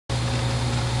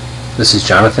This is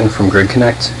Jonathan from Grid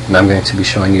Connect, and I'm going to be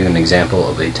showing you an example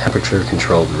of a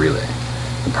temperature-controlled relay.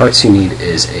 The parts you need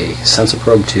is a sensor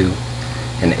probe 2,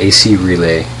 an AC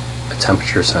relay, a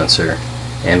temperature sensor,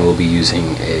 and we'll be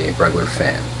using a regular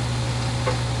fan.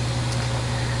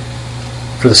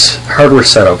 For this hardware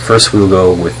setup, first we will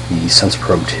go with the sensor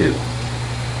probe 2.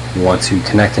 You want to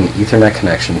connect an Ethernet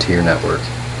connection to your network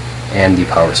and the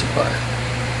power supply.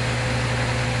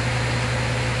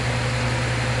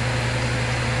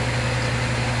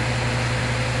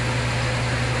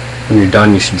 When you're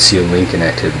done, you should see a link and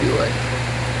activity light.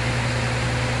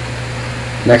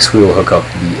 Next, we will hook up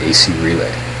the AC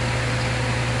relay.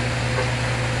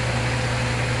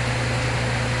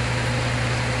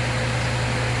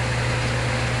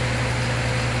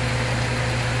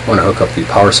 I want to hook up the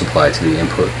power supply to the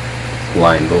input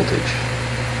line voltage.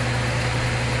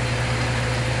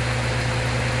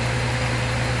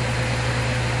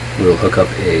 We will hook up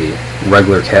a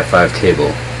regular Cat5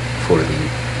 cable for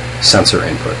the sensor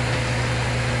input.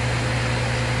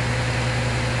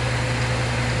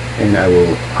 And I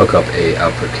will hook up a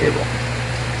output cable.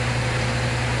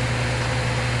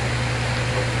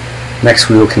 Next,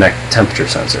 we will connect the temperature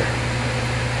sensor.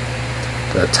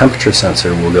 The temperature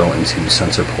sensor will go into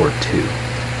sensor port 2.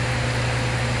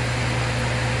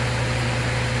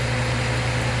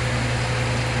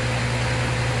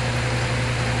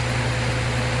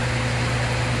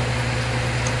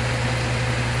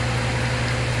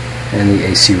 And the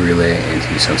AC relay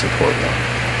into sensor port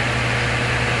 1.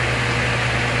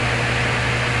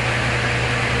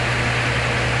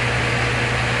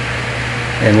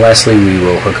 And lastly, we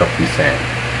will hook up the fan.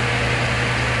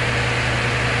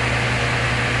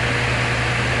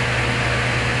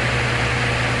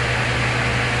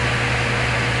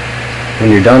 When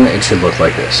you're done, it should look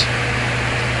like this.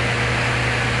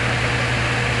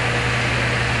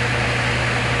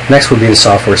 Next will be the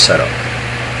software setup.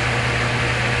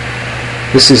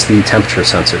 This is the temperature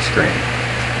sensor screen.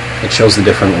 It shows the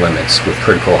different limits with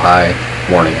critical high,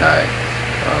 warning high,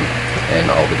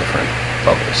 and all the different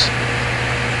bubbles.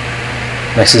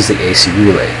 Next is the AC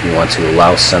relay. You want to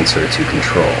allow sensor to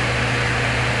control.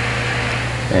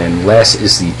 And last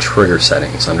is the trigger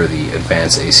settings under the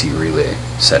advanced AC relay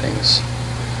settings.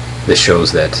 This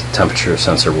shows that temperature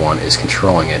sensor 1 is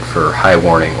controlling it for high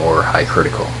warning or high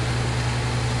critical.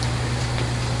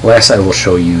 Last, I will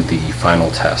show you the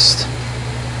final test.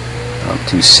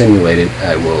 To simulate it,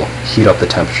 I will heat up the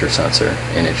temperature sensor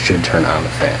and it should turn on the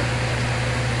fan.